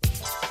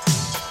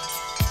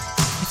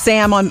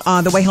 Sam,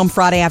 on the way home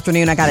Friday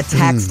afternoon, I got a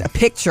text, a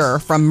picture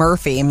from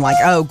Murphy. I'm like,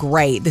 oh,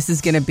 great. This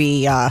is going to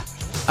be a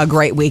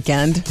great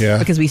weekend. Yeah.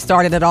 Because we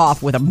started it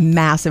off with a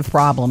massive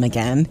problem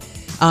again.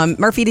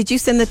 Murphy, did you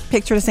send the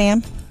picture to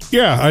Sam?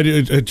 Yeah, I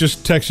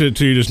just texted it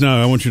to you just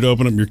now. I want you to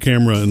open up your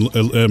camera and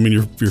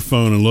your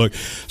phone and look.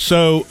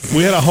 So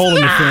we had a hole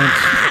in the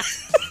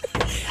fence.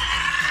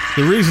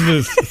 The reason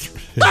is,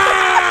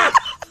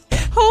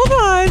 hold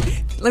on,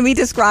 let me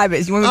describe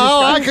it. You want me to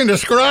I describe can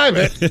describe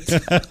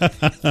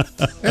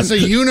it. That's a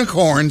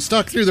unicorn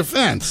stuck through the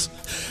fence.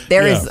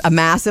 There is a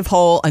massive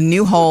hole, a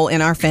new hole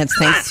in our fence,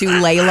 thanks to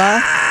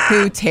Layla,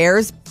 who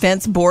tears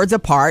fence boards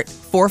apart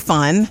for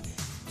fun.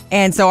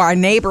 And so our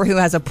neighbor who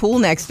has a pool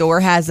next door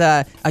has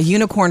a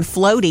unicorn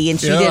floaty, and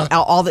she did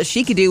all that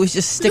she could do was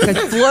just stick a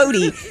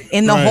floaty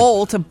in the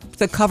hole to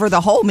cover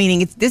the hole,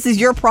 meaning this is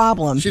your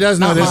problem. She doesn't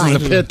know this mine.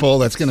 is a pit bull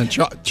that's going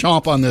to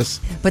chomp on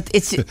this. But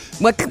it's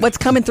what's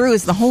coming through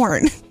is the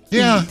horn.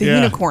 Yeah. The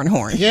unicorn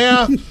horn.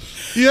 Yeah.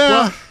 Yeah.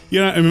 Well,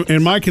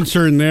 and my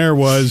concern there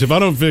was if I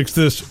don't fix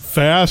this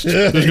fast,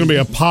 there's going to be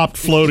a popped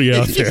floaty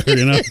out there,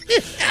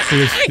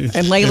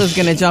 And Layla's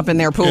going to jump in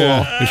their pool.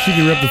 Yeah, if she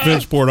can rip the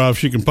fence board off,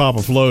 she can pop a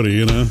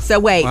floaty, So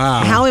wait,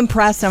 how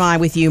impressed am I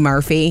with you,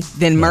 Murphy?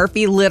 Then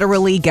Murphy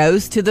literally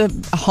goes to the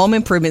home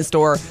improvement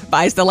store,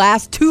 buys the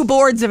last 2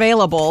 boards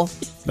available.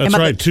 That's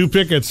right, 2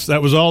 pickets.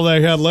 That was all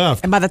they had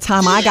left. And by the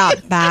time I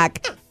got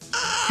back,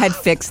 had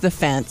fixed the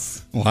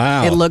fence.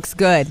 Wow. It looks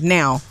good.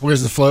 Now,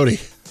 where's the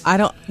floaty?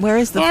 Where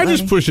is the floaty? I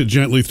just push it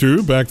gently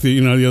through back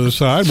the other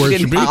side where it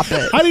should be. Pop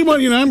it. I didn't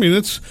want,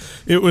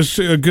 it was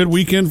a good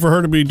weekend for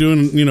her to be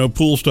doing,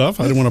 pool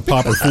stuff. I didn't want to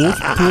pop her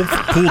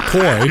pool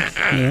toy.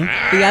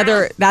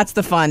 That's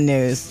the fun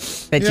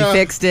news, that you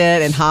fixed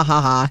it and ha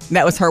ha ha.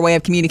 That was her way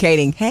of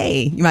communicating,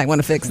 hey, you might want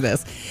to fix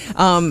this.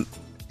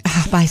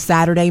 By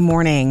Saturday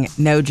morning,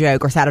 no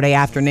joke, or Saturday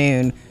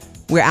afternoon,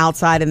 we're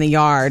outside in the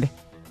yard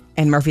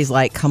and Murphy's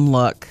like, come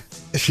look.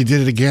 She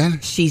did it again?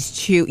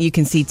 You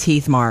can see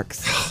teeth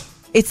marks.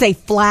 It's a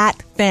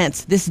flat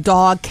fence. This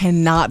dog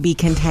cannot be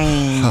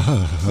contained.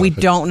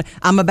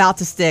 I'm about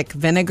to stick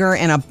vinegar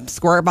in a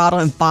squirt bottle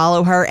and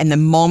follow her, and the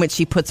moment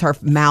she puts her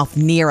mouth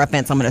near a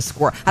fence, I'm going to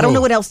squirt. I don't know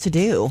what else to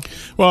do.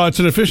 Well, it's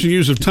an efficient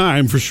use of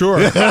time for sure.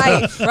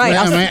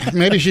 Right.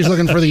 Maybe she's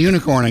looking for the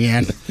unicorn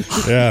again.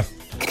 Yeah.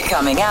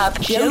 Coming up,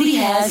 Jody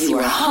has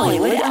your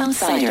Hollywood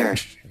Outsider.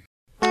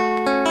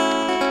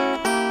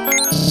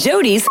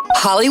 Jody's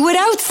Hollywood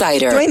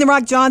Outsider. Dwayne "The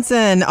Rock"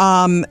 Johnson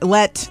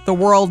let the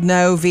world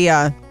know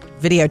via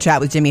video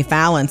chat with Jimmy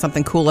Fallon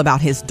something cool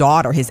about his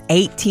daughter, his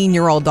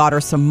 18-year-old daughter,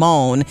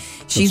 Simone.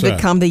 She's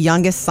become the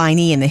youngest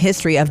signee in the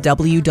history of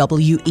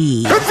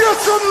WWE.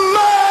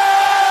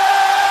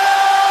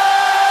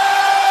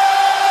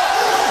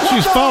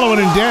 She's following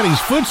in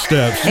Daddy's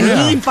footsteps.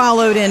 And he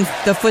followed in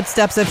the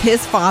footsteps of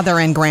his father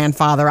and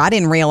grandfather. I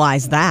didn't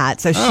realize that.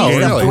 So she's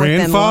the fourth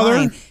grandfather? in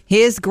line.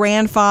 His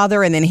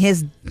grandfather and then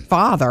his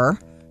father.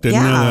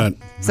 Didn't know that.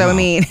 So, I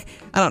mean,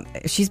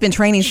 she's been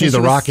training since She's a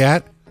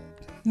Rockette?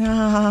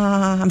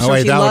 I'm sure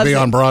she that loves would be it.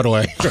 on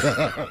Broadway.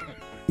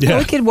 Yeah.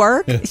 It could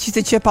work. She's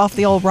a chip off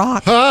the old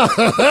rock.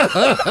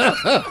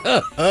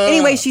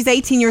 Anyway, she's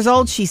 18 years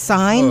old. She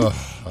signed.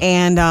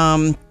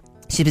 And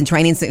she's been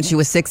training since she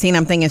was 16.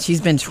 I'm thinking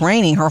she's been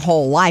training her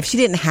whole life. She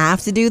didn't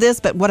have to do this,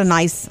 but what a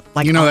nice,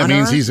 honor. That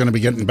means he's going to be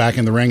getting back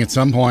in the ring at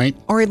some point.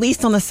 Or at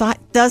least on the side.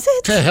 Does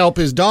it? To help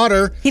his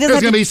daughter. There's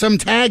going to be some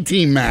tag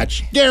team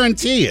match.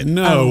 Guarantee it.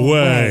 No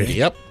way.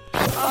 Yep.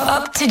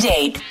 Up to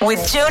date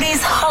with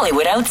Jody's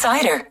Hollywood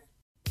Outsider.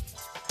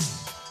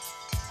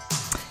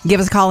 Give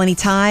us a call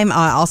anytime.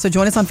 Also,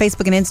 join us on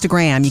Facebook and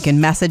Instagram. You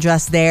can message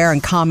us there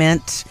and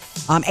comment.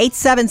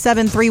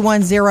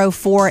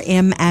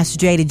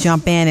 877-310-4MSJ to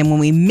jump in. And when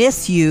we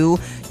miss you,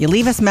 you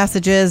leave us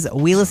messages.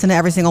 We listen to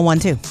every single one,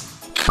 too.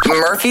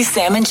 Murphy,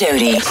 Sam, and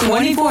Jody,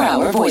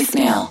 24-hour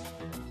voicemail.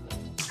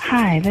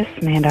 Hi, this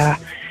is Amanda.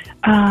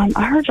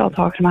 I heard y'all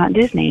talking about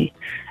Disney.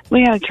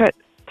 We had a trip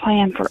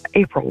planned for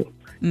April,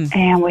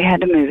 and we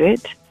had to move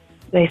it.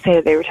 They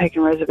said they were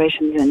taking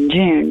reservations in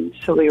June,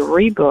 so we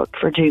rebooked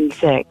for June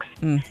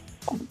 6th.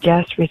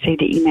 Just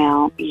received an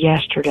email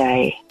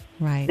yesterday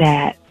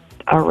that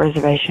our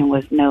reservation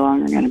was no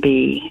longer going to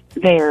be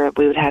there.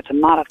 We would have to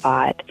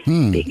modify it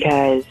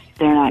because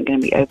they're not going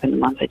to be open the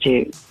month of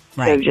June.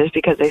 So just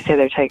because they say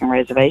they're taking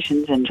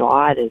reservations in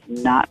July does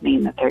not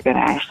mean that they're going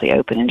to actually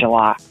open in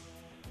July.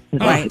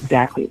 That's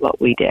exactly what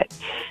we did.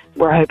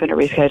 We're hoping to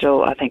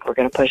reschedule. I think we're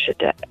going to push it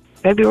to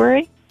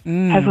February.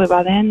 Hopefully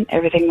by then,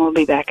 everything will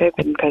be back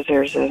open because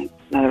there's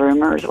another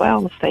rumor as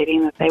well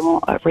stating that they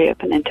won't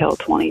reopen until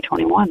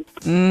 2021.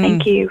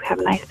 Thank you. Have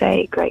a nice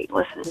day. Great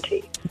listening to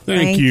you.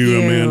 Thank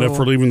you, Amanda,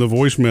 for leaving the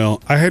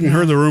voicemail. I hadn't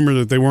heard the rumor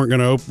that they weren't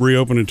going to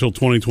reopen until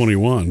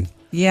 2021.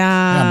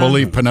 Yeah. I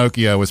believe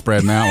Pinocchio was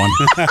spreading that one.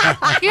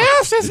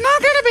 Yes, it's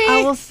not going to be.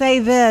 I will say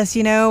this,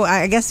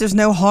 I guess there's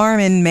no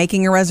harm in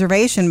making a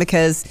reservation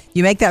because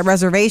you make that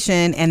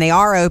reservation and they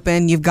are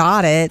open, you've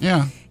got it.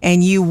 Yeah.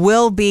 And you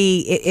will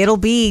be, it'll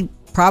be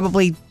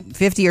probably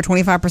 50 or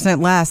 25%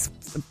 less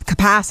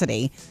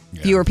capacity,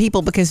 fewer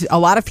people, because a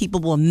lot of people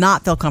will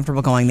not feel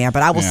comfortable going there.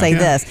 But I will say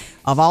this,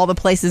 of all the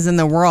places in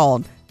the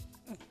world,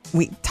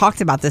 we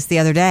talked about this the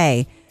other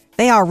day,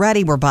 they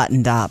already were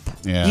buttoned up.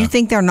 Yeah. You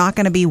think they're not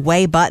going to be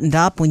way buttoned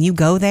up when you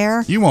go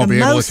there? You won't be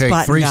able to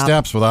take 3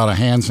 steps without a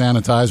hand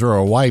sanitizer or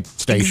a wipe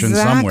station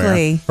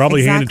somewhere.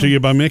 Probably handed to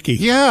you by Mickey.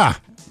 Yeah.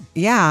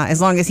 Yeah, as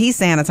long as he's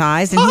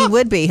sanitized, and he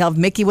would be. He'll have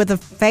Mickey with a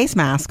face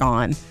mask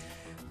on.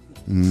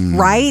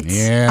 Right?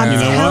 Yeah. I'm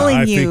telling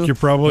you. I think you're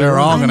probably They're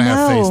all going to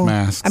have face know.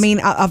 masks. I mean,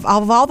 of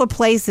all the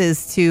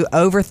places to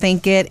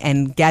overthink it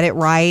and get it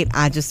right,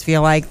 I just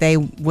feel like they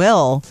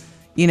will,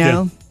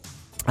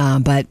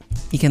 But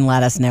you can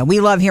let us know. We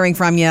love hearing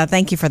from you.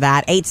 Thank you for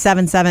that.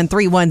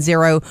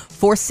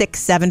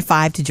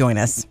 877-310-4675 to join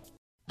us.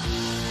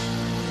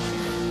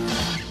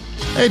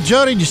 Hey,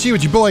 Jody, did you see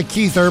what your boy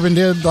Keith Urban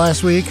did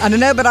last week? I don't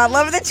know, but I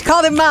love it that you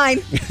called him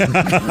mine.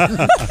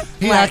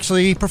 He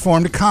actually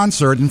performed a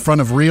concert in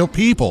front of real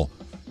people.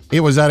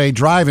 It was at a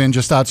drive-in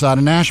just outside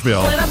of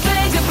Nashville.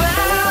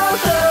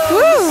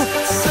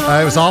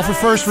 It was all for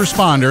first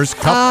responders.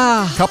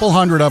 Couple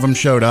hundred of them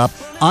showed up.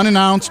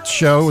 Unannounced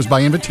show. It was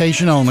by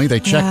invitation only. They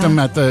checked them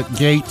at the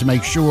gate to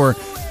make sure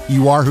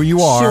you are who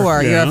you are.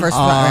 Sure, you're a first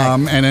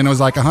responder. And then it was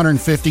like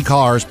 150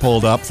 cars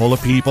pulled up full of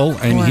people,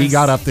 and he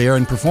got up there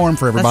and performed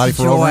for everybody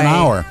for over an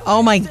hour.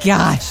 Oh my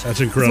gosh.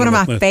 That's incredible. He's one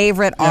of my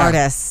favorite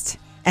artists,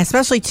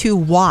 especially to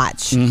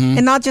watch.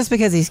 And not just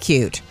because he's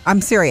cute.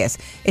 I'm serious.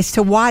 It's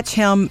to watch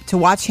him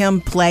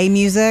play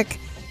music.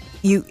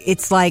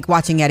 It's like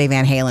watching Eddie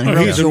Van Halen.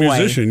 He's a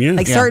musician,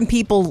 yeah. Certain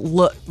people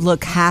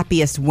look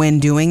happiest when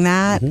doing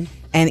that.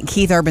 And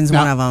Keith Urban's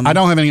one of them. I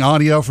don't have any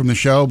audio from the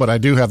show, but I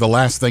do have the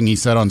last thing he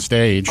said on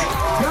stage.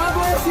 God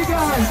bless you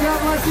guys.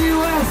 God bless the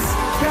U.S.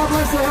 God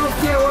bless the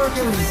healthcare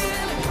workers.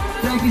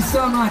 Thank you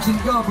so much,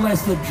 and God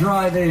bless the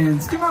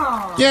drive-ins. Come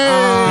on.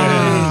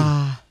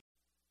 Yay!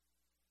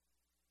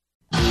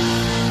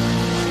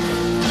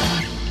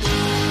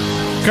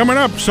 Coming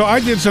up, so I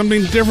did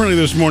something differently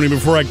this morning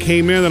before I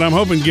came in that I'm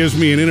hoping gives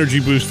me an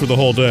energy boost for the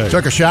whole day.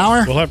 Took a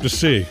shower? We'll have to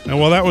see.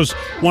 Well, that was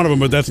one of them,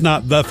 but that's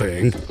not the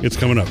thing. It's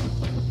coming up.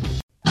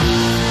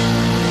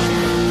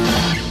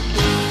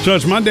 So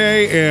it's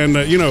Monday, and,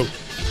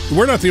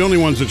 we're not the only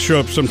ones that show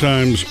up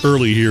sometimes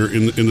early here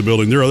in the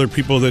building. There are other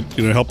people that,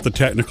 help the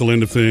technical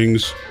end of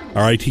things.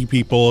 Our IT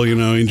people,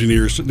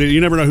 engineers. You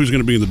never know who's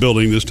going to be in the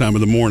building this time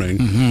of the morning.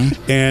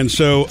 And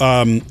so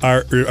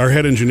our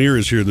head engineer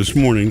is here this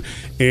morning,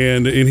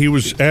 and he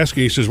was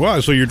asking, he says,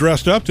 wow, so you're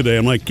dressed up today.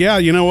 I'm like, yeah,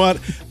 you know what?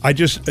 I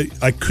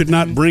could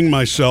not bring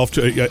myself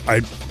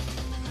to...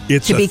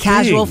 It's to be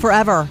casual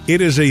forever.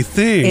 It is a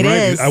thing, it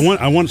right? Is.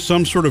 I want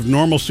some sort of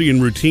normalcy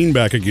and routine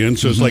back again.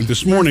 So it's like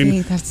this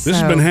morning, this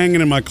has been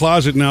hanging in my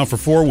closet now for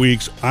 4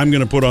 weeks. I'm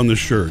going to put on this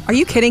shirt. Are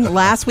you kidding?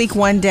 Last week,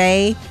 one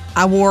day,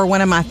 I wore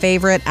one of my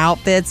favorite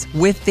outfits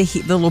with the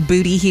little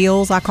booty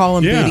heels. I call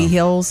them booty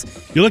heels.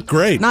 You look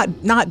great.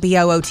 Not BOOTY.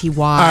 I was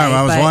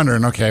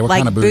wondering, okay, what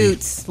kind of booty?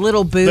 Boots,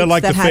 little boots. They're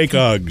like the fake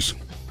Uggs.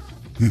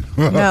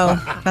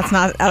 No, that's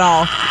not at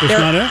all. That's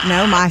not it?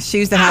 No, my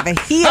shoes that have a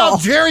heel. How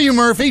dare you,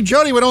 Murphy?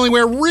 Jody would only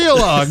wear real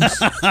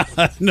Uggs.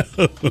 No.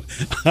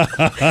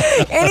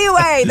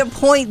 Anyway, the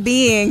point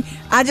being,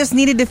 I just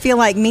needed to feel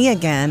like me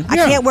again. I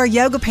can't wear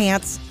yoga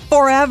pants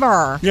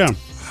forever. Yeah.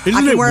 I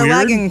can wear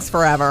leggings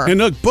forever. And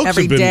look,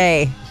 every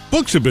day.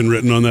 Books have been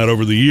written on that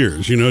over the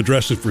years,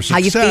 dressing for success How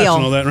you feel.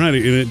 and all that, right?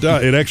 And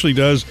it actually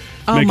does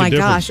make a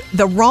difference. Gosh,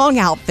 the wrong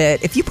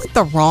outfit. If you put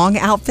the wrong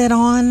outfit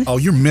on,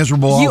 you're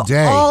miserable all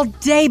day. All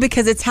day,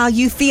 because it's how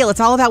you feel. It's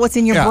all about what's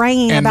in your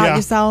brain about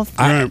yourself.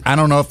 I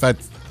don't know if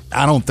that's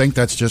I don't think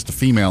that's just a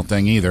female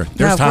thing either.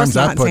 There's times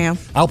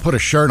I'll put a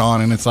shirt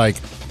on and it's like,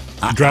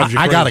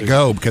 I gotta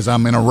go because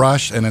I'm in a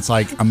rush and it's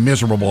like I'm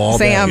miserable all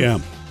day.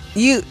 Sam,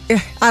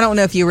 I don't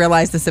know if you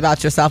realize this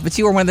about yourself, but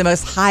you are one of the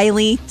most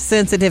highly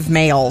sensitive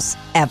males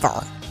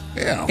ever.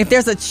 Yeah. If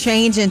there's a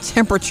change in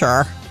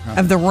temperature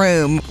of the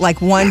room,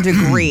 like 1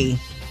 degree.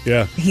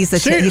 Yeah, he's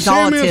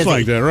Sam is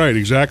like that, right?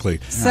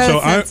 Exactly.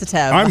 So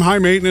sensitive. I'm high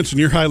maintenance, and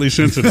you're highly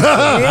sensitive.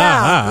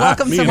 Yeah,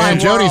 welcome to my world.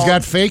 Jody's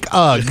got fake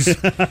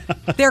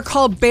Uggs. They're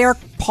called bear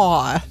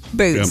paw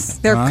boots.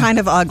 They're kind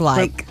of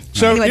Ugg-like.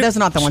 So anyway, those are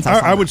not the ones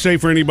I would say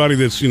for anybody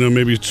that's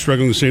maybe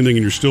struggling the same thing,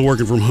 and you're still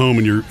working from home,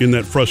 and you're in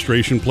that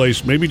frustration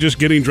place. Maybe just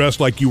getting dressed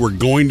like you were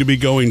going to be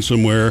going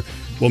somewhere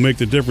will make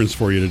the difference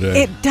for you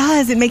today. It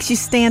does. It makes you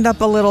stand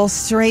up a little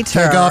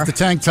straighter. Take off the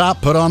tank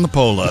top, put on the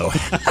polo.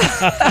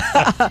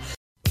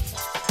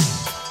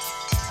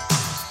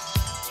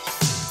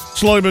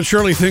 Slowly but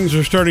surely, things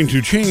are starting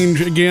to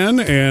change again,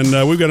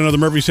 and we've got another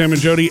Murphy, Sam,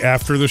 and Jody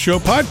After the Show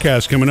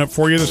podcast coming up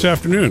for you this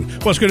afternoon.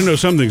 Well, it's good to know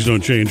some things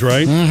don't change,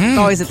 right? Mm-hmm.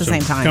 Always at the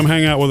same time. Come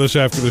hang out with us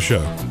after the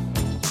show.